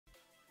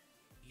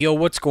Yo,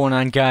 what's going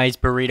on, guys?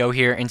 Burrito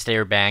here, and today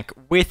we're back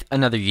with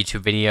another YouTube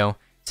video.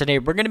 Today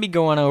we're going to be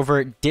going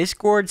over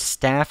Discord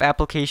staff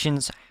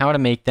applications, how to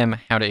make them,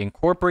 how to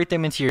incorporate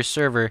them into your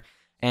server,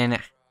 and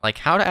like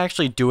how to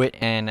actually do it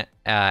in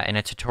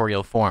a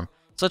tutorial form.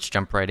 So let's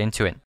jump right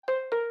into it.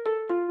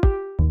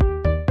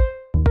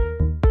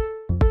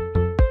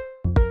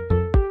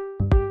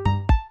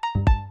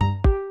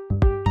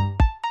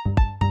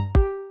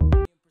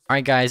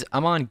 Alright guys,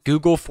 I'm on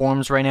Google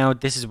Forms right now.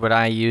 This is what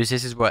I use.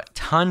 This is what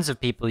tons of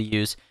people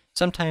use.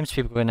 Sometimes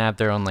people can have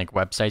their own like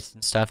websites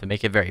and stuff and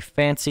make it very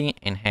fancy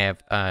and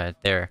have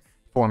their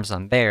forms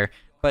on there.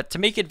 But to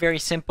make it very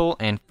simple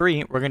and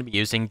free, we're going to be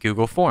using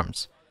Google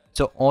Forms.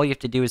 So all you have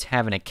to do is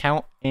have an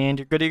account and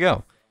you're good to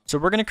go. So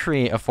we're going to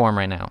create a form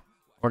right now.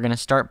 We're going to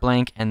start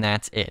blank and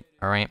that's it.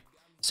 Alright.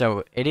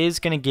 So it is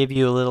going to give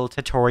you a little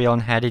tutorial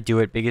on how to do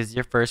it because it's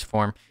your first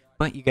form.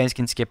 But you guys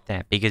can skip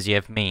that because you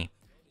have me.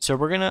 So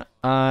we're going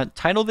to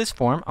title this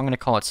form. I'm going to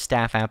call it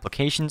Staff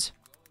Applications.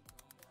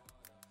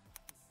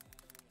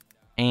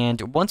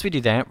 And once we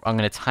do that, I'm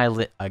going to title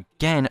it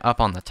again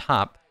up on the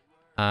top.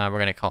 We're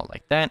going to call it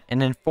like that.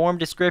 And then Form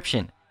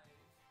Description.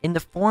 In the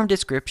form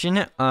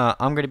description,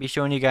 I'm going to be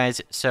showing you guys,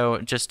 so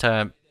just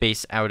to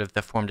base out of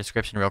the form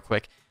description real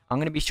quick, I'm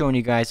going to be showing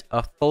you guys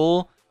a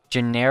full,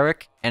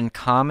 generic, and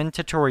common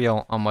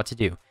tutorial on what to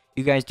do.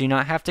 You guys do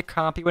not have to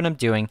copy what I'm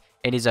doing.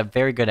 It is a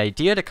very good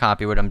idea to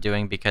copy what I'm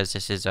doing because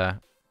this is a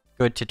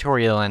good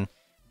tutorial and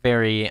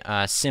very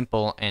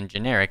simple and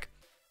generic.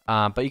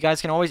 But you guys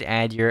can always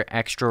add your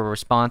extra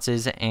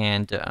responses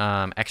and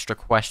extra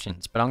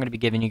questions. But I'm going to be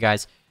giving you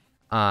guys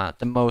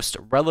the most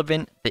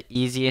relevant, the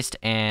easiest,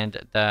 and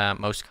the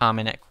most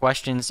common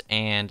questions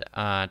and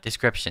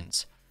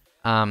descriptions.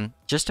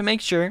 Just to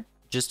make sure,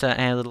 just to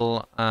add a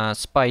little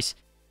spice,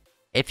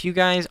 if you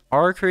guys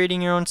are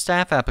creating your own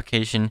staff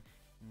application,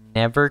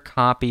 never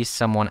copy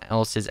someone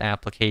else's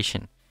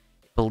application.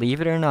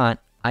 Believe it or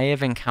not, I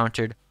have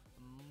encountered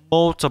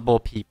multiple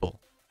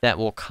people that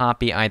will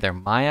copy either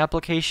my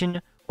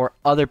application or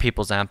other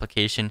people's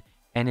application,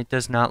 and it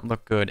does not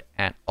look good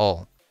at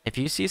all. If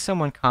you see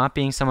someone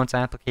copying someone's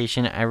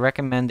application, I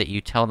recommend that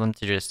you tell them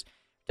to just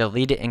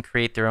delete it and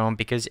create their own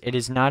because it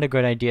is not a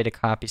good idea to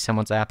copy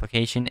someone's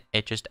application.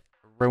 It just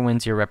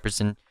ruins your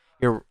representation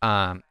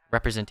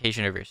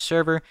of your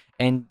server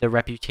and the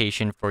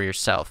reputation for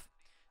yourself.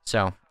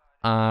 So,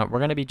 we're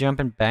going to be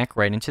jumping back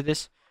right into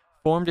this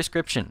form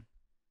description.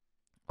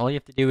 All you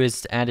have to do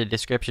is add a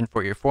description for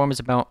what your form is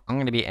about. I'm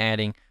going to be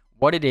adding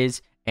what it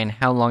is and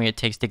how long it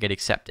takes to get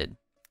accepted.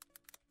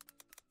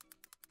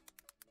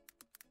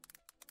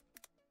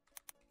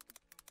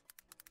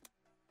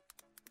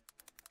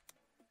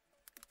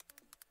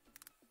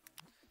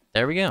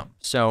 There we go.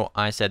 So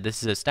I said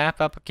this is a staff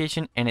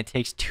application and it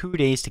takes 2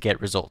 days to get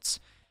results.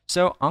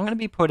 So I'm going to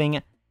be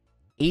putting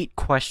 8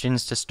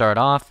 questions to start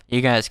off.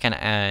 You guys can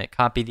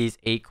copy these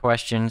 8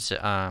 questions.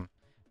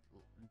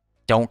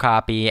 Don't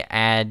copy,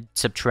 add,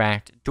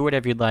 subtract, do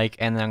whatever you'd like,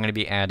 and then I'm going to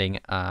be adding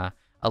a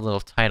little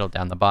title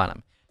down the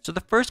bottom. So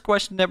the first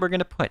question that we're going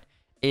to put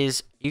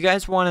is, you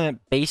guys want to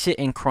base it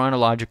in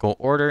chronological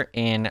order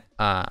in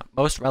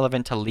most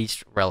relevant to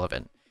least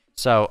relevant.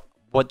 So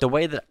the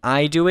way that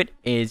I do it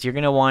is you're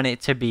going to want it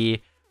to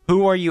be,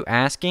 who are you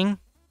asking?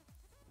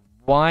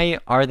 Why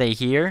are they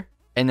here?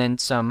 And then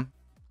some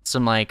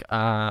like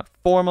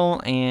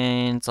formal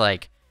and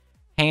like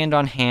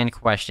hand-on-hand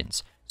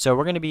questions. So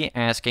we're going to be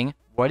asking,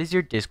 what is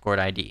your Discord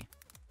ID?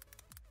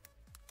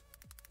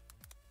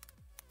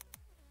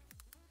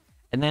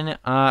 And then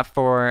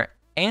for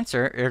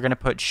answer, you're going to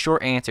put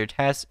short answer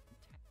text.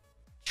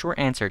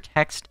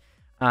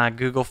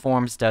 Google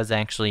Forms does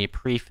actually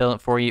pre-fill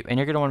it for you, and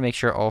you're going to want to make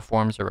sure all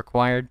forms are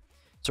required.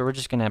 So we're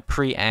just going to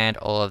pre-add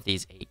all of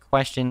these 8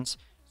 questions.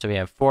 So we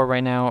have 4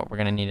 right now. We're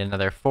going to need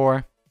another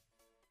 4.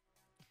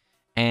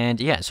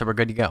 And yeah, so we're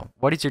good to go.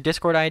 What is your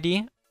Discord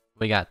ID?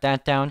 We got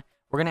that down.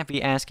 We're going to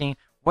be asking,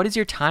 what is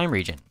your time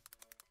region?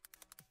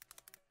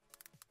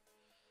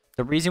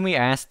 The reason we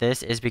ask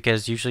this is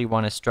because usually you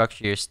want to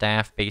structure your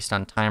staff based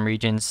on time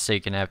regions so you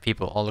can have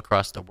people all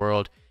across the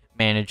world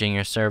managing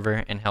your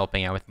server and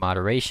helping out with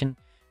moderation.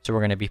 So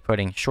we're going to be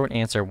putting short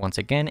answer once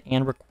again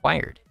and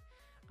required.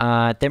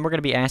 Then we're going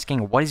to be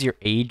asking, what is your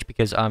age?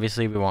 Because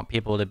obviously we want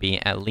people to be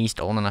at least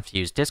old enough to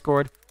use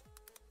Discord.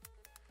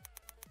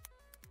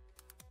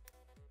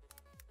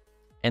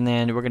 And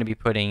then we're going to be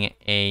putting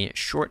a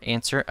short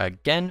answer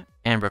again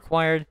and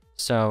required.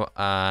 So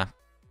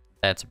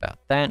that's about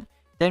that.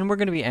 Then we're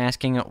going to be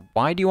asking,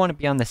 why do you want to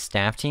be on the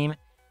staff team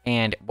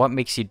and what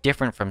makes you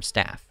different from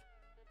staff?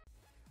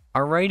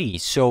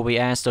 Alrighty, so we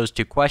asked those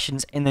 2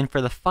 questions, and then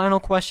for the final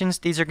questions,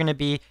 these are going to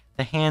be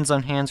the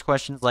hands-on-hands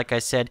questions, like I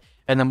said,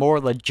 and the more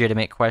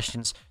legitimate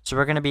questions. So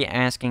we're going to be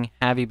asking,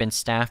 have you been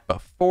staffed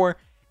before,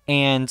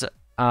 and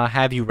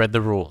have you read the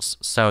rules?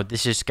 So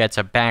this just gets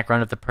a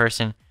background of the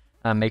person.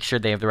 Make sure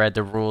they have read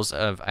the rules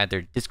of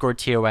either Discord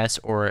TOS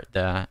or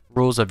the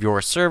rules of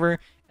your server,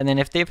 and then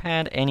if they've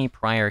had any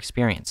prior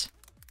experience.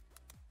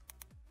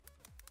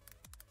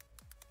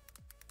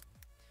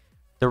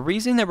 The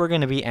reason that we're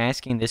going to be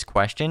asking this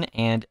question,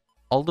 and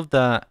all of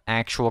the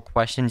actual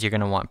questions, you're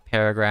going to want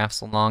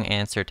paragraphs, long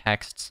answer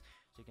texts.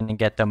 So you're going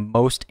to get the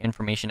most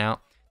information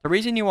out. The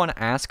reason you want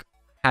to ask,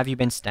 have you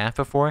been staffed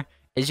before?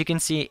 Is you can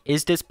see,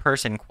 is this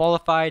person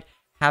qualified?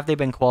 Have they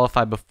been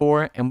qualified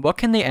before? And what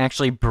can they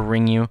actually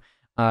bring you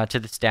to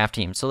the staff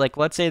team? So like,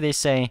 let's say they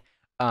say,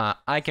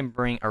 I can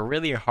bring a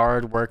really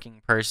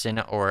hard-working person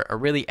or a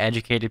really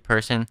educated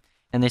person,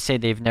 and they say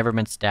they've never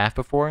been staffed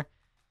before.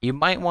 You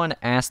might want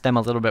to ask them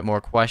a little bit more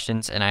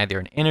questions in either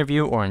an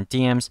interview or in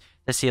DMs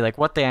to see like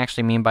what they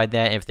actually mean by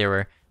that, if they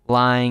were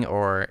lying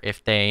or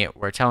if they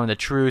were telling the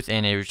truth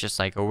and it was just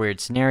like a weird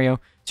scenario.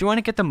 So you want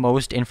to get the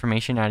most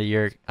information out of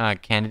your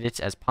candidates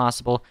as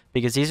possible,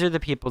 because these are the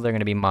people that are going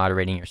to be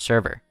moderating your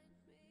server.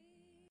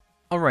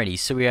 Alrighty,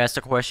 so we asked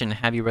the question,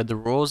 have you read the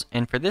rules?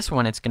 And for this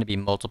one, it's going to be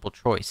multiple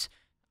choice.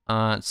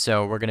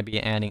 So we're going to be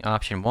adding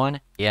option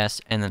 1, yes,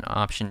 and then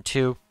option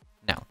 2,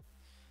 no.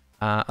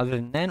 Other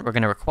than that, we're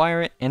going to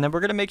require it, and then we're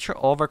going to make sure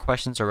all of our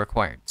questions are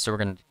required. So we're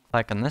going to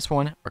click on this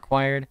one,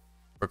 required,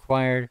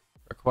 required,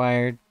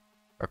 required,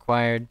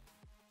 required,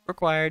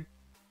 required,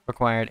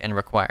 required, and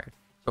required.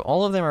 So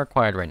all of them are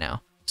required right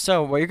now.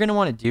 So what you're going to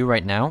want to do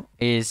right now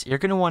is you're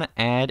going to want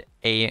to add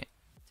a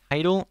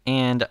title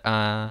and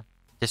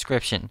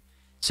description.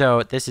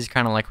 So this is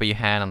kind of like what you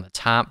had on the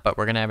top, but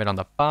we're going to have it on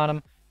the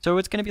bottom. So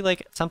it's going to be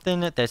like something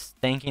that's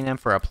thanking them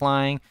for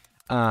applying,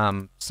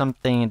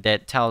 something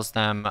that tells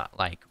them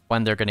like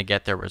when they're going to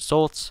get their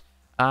results,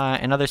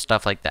 and other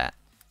stuff like that.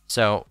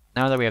 So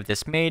now that we have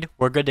this made,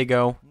 we're good to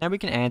go. Now we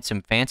can add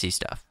some fancy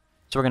stuff.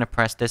 So we're going to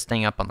press this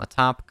thing up on the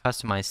top,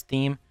 customize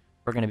theme.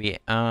 We're going to be,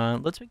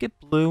 let's make it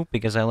blue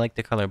because I like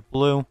the color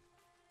blue.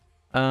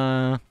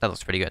 That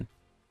looks pretty good.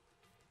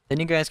 Then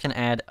you guys can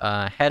add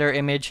a header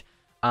image.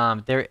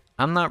 I'm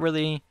not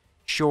really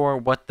sure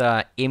what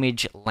the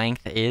image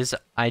length is.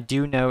 I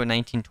do know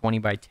 1920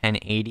 by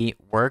 1080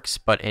 works,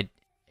 but it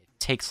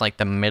takes like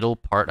the middle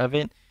part of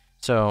it.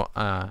 So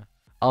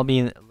I'll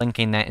be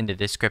linking that in the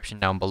description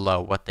down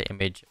below, what the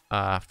image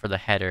for the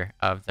header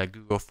of the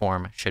Google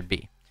form should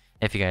be,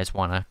 if you guys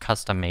want to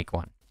custom make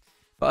one.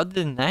 But other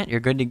than that, you're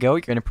good to go.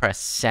 You're going to press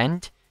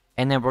send,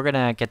 and then we're going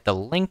to get the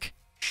link,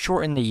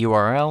 shorten the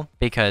URL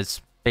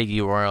because big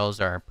URLs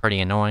are pretty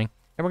annoying,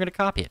 and we're going to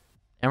copy it,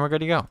 and we're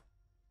good to go.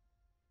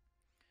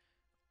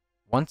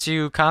 Once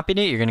you copied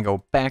it, you're going to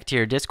go back to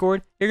your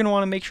Discord. You're going to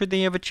want to make sure that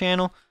you have a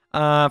channel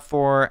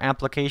for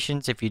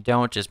applications. If you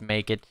don't, just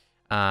make it.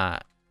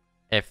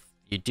 If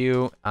you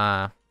do,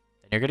 then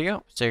you're good to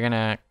go. So you're going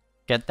to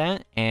get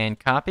that and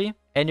copy,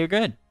 and you're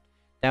good.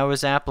 That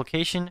was the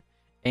application,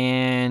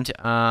 and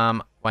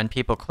when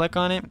people click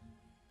on it,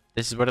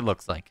 this is what it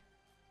looks like.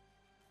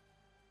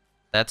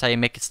 That's how you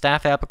make a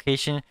staff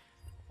application.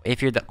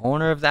 If you're the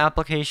owner of the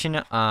application,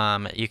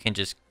 you can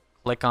just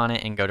click on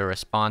it and go to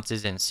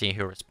responses and see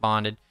who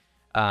responded.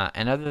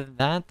 And other than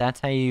that,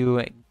 that's how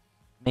you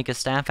make a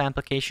staff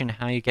application,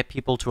 how you get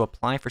people to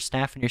apply for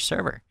staff in your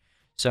server.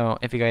 So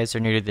if you guys are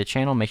new to the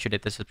channel, make sure to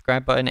hit the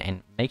subscribe button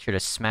and make sure to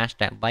smash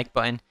that like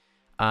button.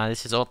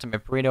 This is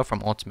Ultimate Burrito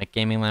from Ultimate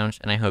Gaming Lounge,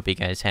 and I hope you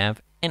guys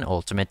have an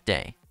ultimate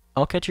day.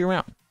 I'll catch you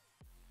around.